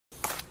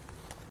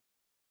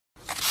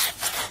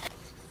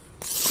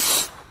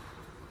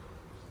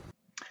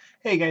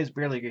Hey guys,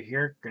 Barely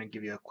here. Going to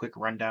give you a quick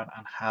rundown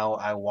on how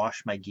I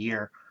wash my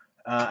gear.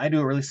 I do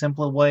a really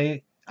simple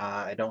way.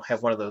 I don't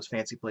have one of those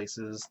fancy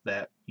places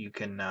that you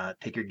can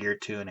take your gear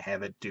to and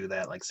have it do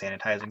that like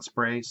sanitizing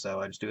spray, so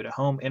I just do it at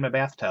home in my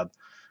bathtub.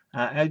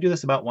 I do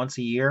this about once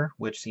a year,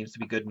 which seems to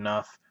be good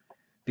enough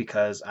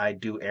because I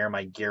do air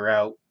my gear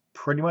out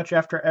pretty much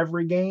after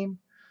every game.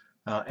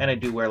 And I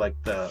do wear like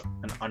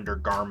an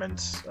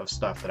undergarments of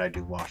stuff that I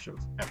do wash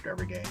after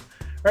every game.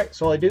 All right,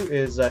 so all I do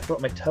is fill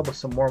up my tub with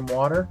some warm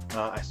water.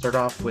 I start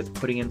off with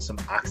putting in some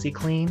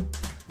OxyClean.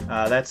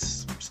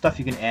 That's stuff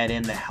you can add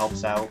in that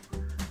helps out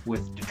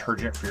with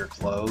detergent for your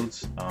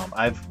clothes.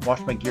 I've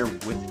washed my gear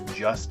with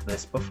just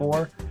this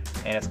before,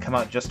 and it's come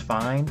out just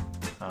fine.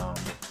 Um,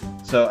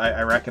 so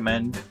I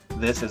recommend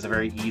this as a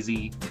very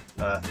easy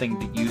thing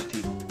to use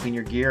to clean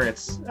your gear.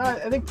 It's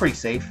I think pretty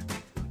safe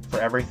for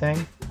everything.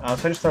 So I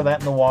just throw that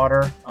in the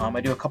water. I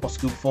do a couple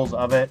scoopfuls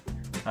of it,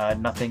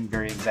 nothing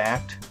very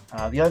exact.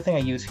 The other thing I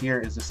use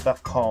here is this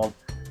stuff called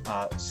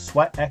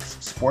Sweat X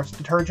Sports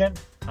Detergent.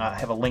 I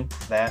have a link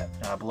for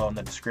that below in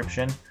the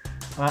description.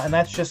 And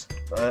that's just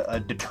a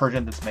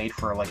detergent that's made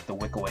for like the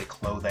wick-away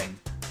clothing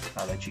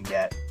that you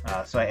get.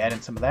 So I add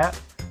in some of that,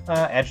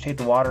 agitate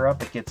the water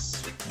up. It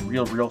gets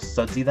real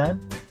sudsy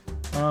then.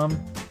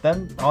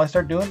 Then all I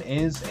start doing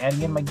is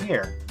adding in my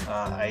gear.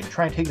 I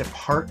try and take it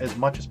apart as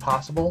much as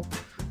possible.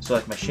 So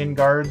like my shin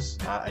guards,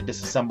 I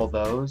disassemble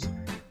those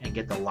and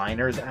get the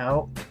liners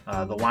out.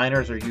 The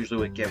liners are usually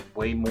what get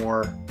way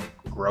more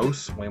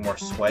gross, way more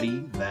sweaty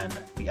than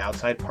the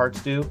outside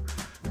parts do.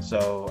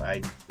 So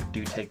I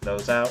do take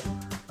those out,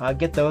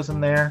 get those in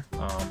there,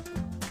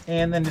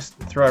 and then just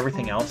throw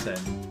everything else in.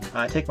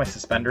 I take my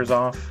suspenders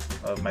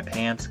off of my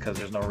pants because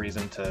there's no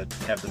reason to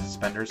have the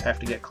suspenders have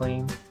to get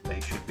clean. They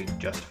should be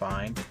just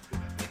fine.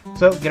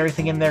 So get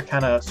everything in there,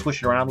 kind of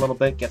swish it around a little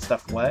bit, get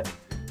stuff wet.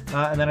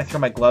 And then I throw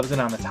my gloves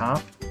in on the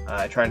top.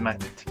 I try not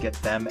to get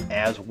them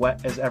as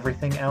wet as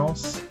everything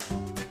else.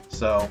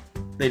 So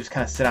they just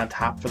kind of sit on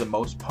top for the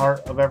most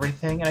part of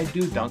everything. And I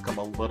do dunk them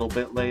a little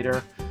bit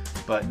later,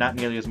 but not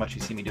nearly as much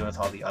you see me doing with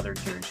all the other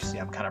gear. You see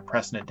I'm kind of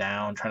pressing it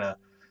down, trying to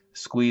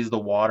squeeze the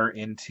water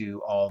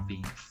into all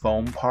the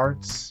foam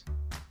parts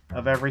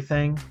of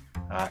everything.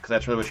 Because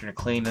that's really what you're going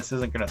to clean. This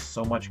isn't going to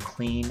so much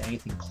clean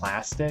anything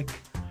plastic.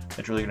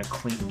 It's really going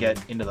to get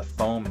into the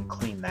foam and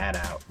clean that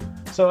out.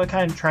 So I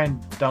kind of try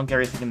and dunk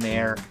everything in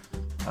there,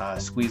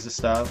 squeeze the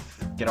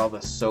stuff, get all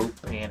the soap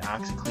and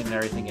OxyClean and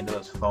everything into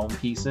those foam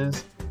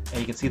pieces.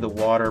 And you can see the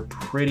water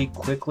pretty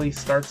quickly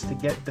starts to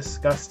get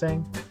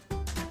disgusting.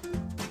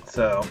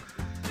 So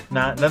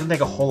it doesn't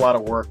take a whole lot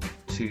of work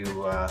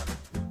to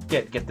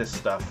get this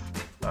stuff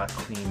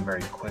clean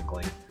very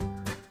quickly.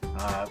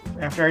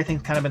 After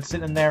everything's kind of been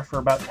sitting in there for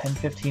about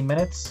 10-15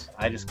 minutes,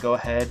 I just go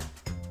ahead,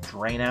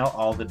 drain out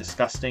all the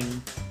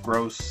disgusting,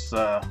 gross,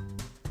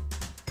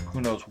 who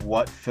knows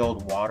what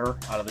filled water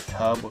out of the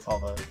tub with all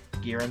the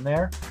gear in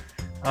there.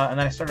 And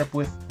then I start up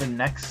with the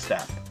next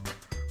step.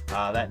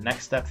 That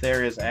next step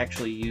there is I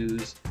actually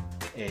use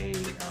a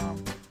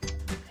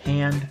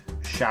hand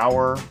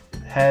shower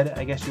head,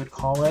 I guess you would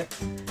call it,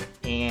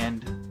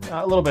 and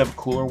a little bit of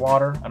cooler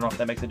water. I don't know if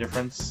that makes a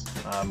difference,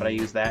 but I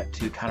use that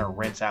to kind of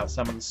rinse out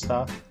some of the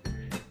stuff.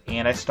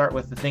 And I start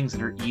with the things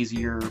that are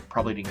easier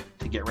probably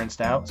to get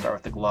rinsed out. Start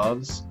with the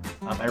gloves.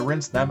 I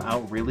rinse them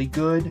out really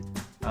good.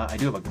 I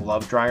do have a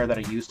glove dryer that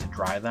I use to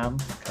dry them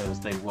because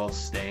they will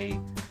stay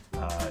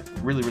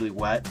really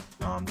wet.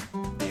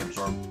 They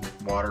absorb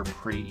water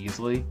pretty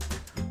easily.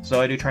 So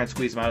I do try and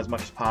squeeze them out as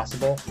much as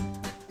possible,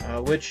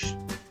 which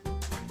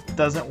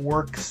doesn't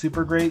work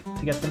super great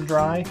to get them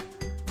dry,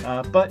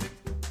 but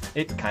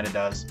it kind of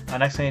does.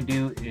 Next thing I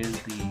do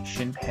is the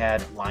shin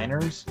pad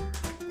liners,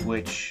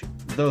 which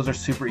those are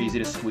super easy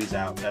to squeeze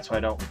out. That's why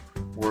I don't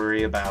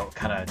worry about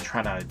kind of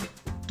trying to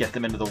get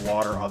them into the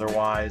water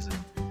otherwise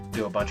and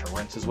do a bunch of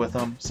rinses with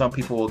them. Some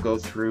people will go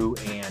through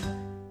and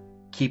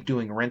keep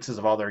doing rinses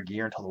of all their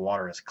gear until the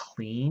water is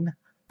clean,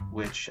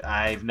 which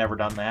I've never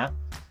done that.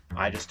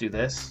 I just do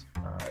this.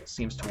 It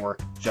seems to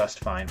work just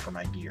fine for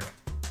my gear.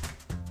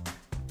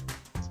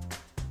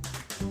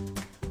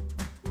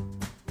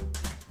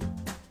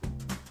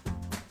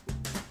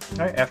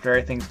 Alright, after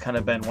everything's kind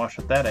of been washed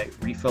with that, I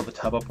refill the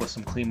tub up with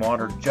some clean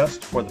water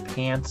just for the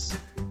pants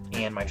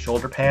and my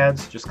shoulder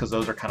pads, just because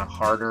those are kind of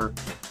harder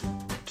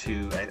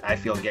to, I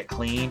feel, get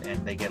clean,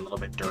 and they get a little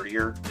bit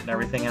dirtier than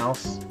everything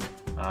else.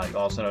 You'll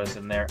also notice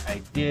in there,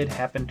 I did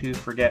happen to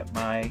forget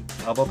my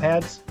elbow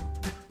pads,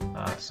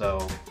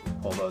 so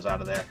pull those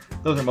out of there.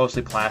 Those are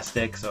mostly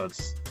plastic, so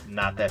it's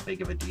not that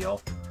big of a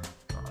deal.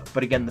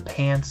 But again, the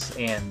pants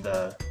and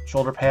the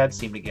shoulder pads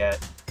seem to get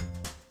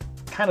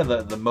kind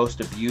of the most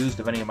abused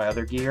of any of my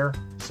other gear,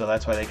 so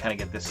that's why they kind of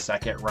get this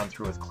second run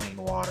through with clean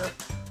water.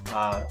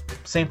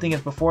 Same thing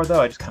as before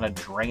though, I just kind of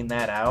drain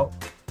that out,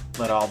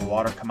 let all the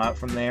water come out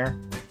from there.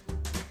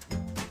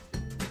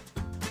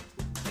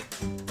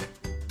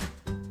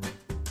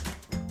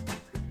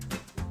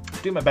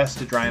 Do my best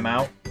to dry them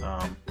out.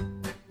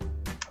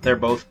 They're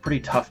both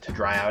pretty tough to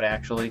dry out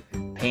actually.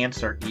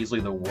 Pants are easily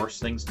the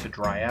worst things to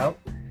dry out.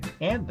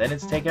 and then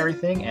it's take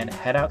everything and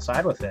head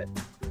outside with it.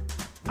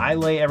 I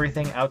lay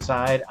everything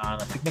outside on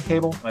a picnic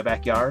table in my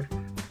backyard.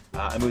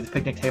 I move the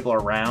picnic table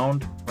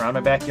around my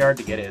backyard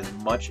to get it as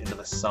much into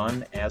the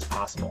sun as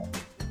possible.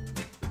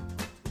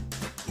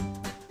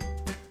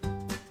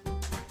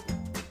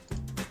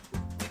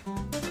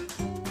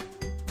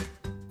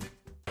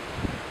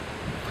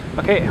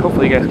 Okay,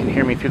 hopefully you guys can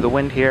hear me through the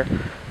wind here.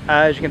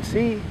 As you can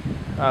see,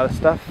 the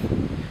stuff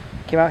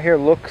came out here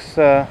looks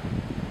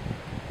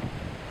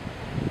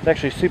it's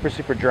actually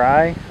super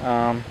dry.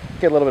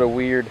 Get a little bit of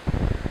weird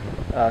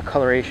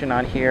coloration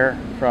on here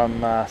from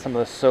some of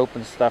the soap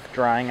and stuff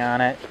drying on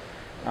it.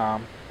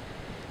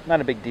 Not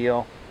a big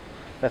deal.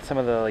 That's some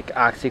of the like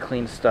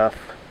OxyClean stuff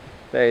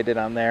that I did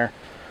on there.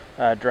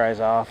 Dries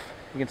off.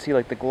 You can see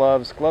like the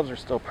gloves are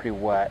still pretty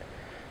wet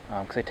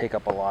because they take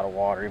up a lot of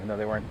water even though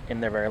they weren't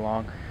in there very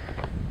long.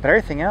 But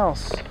everything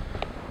else, I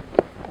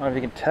don't know if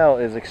you can tell,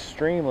 is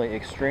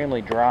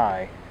extremely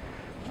dry.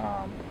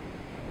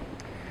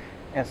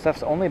 And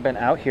stuff's only been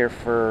out here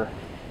for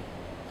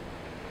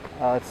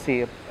let's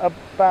see,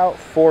 about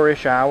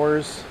 4-ish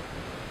hours.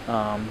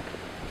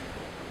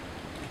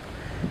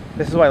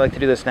 This is why I like to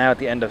do this now at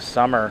the end of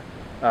summer,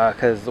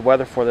 because the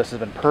weather for this has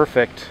been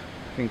perfect.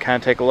 You can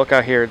kind of take a look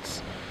out here.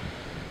 It's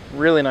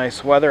really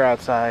nice weather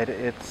outside.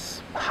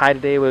 Its high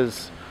today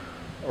was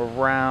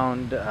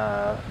around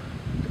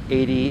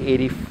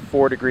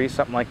 84 degrees,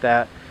 something like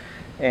that,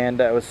 and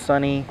it was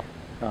sunny.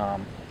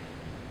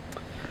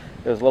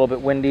 It was a little bit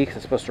windy because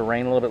it's supposed to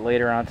rain a little bit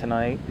later on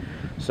tonight,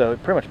 so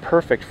pretty much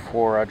perfect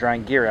for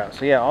drying gear out.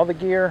 So yeah, all the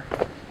gear,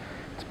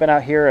 it's been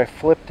out here. I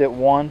flipped it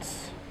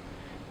once.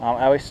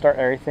 I always start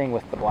everything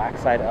with the black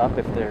side up.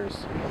 If there's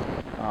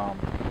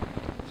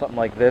something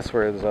like this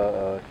where there's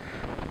a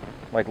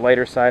like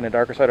lighter side and a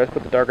darker side, I just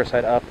put the darker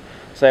side up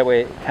so that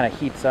way it kind of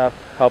heats up,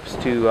 helps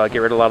to get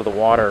rid of a lot of the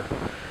water.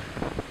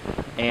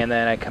 And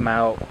then I come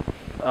out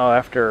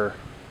after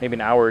maybe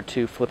an hour or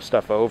two, flip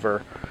stuff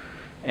over,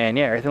 and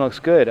yeah, everything looks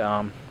good.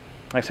 Like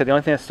I said, the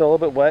only thing that's still a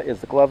little bit wet is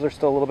the gloves are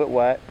still a little bit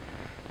wet,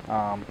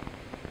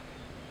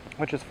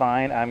 which is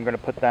fine. I'm going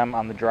to put them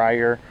on the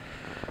dryer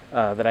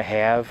that I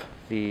have,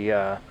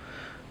 the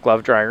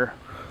glove dryer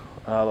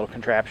little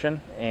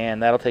contraption,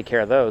 and that'll take care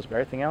of those. But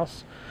everything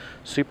else,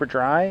 super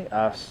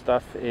dry.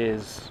 Stuff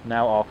is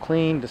now all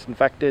clean,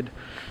 disinfected.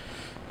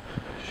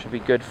 Should be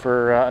good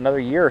for another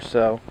year or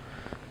so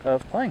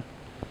of playing.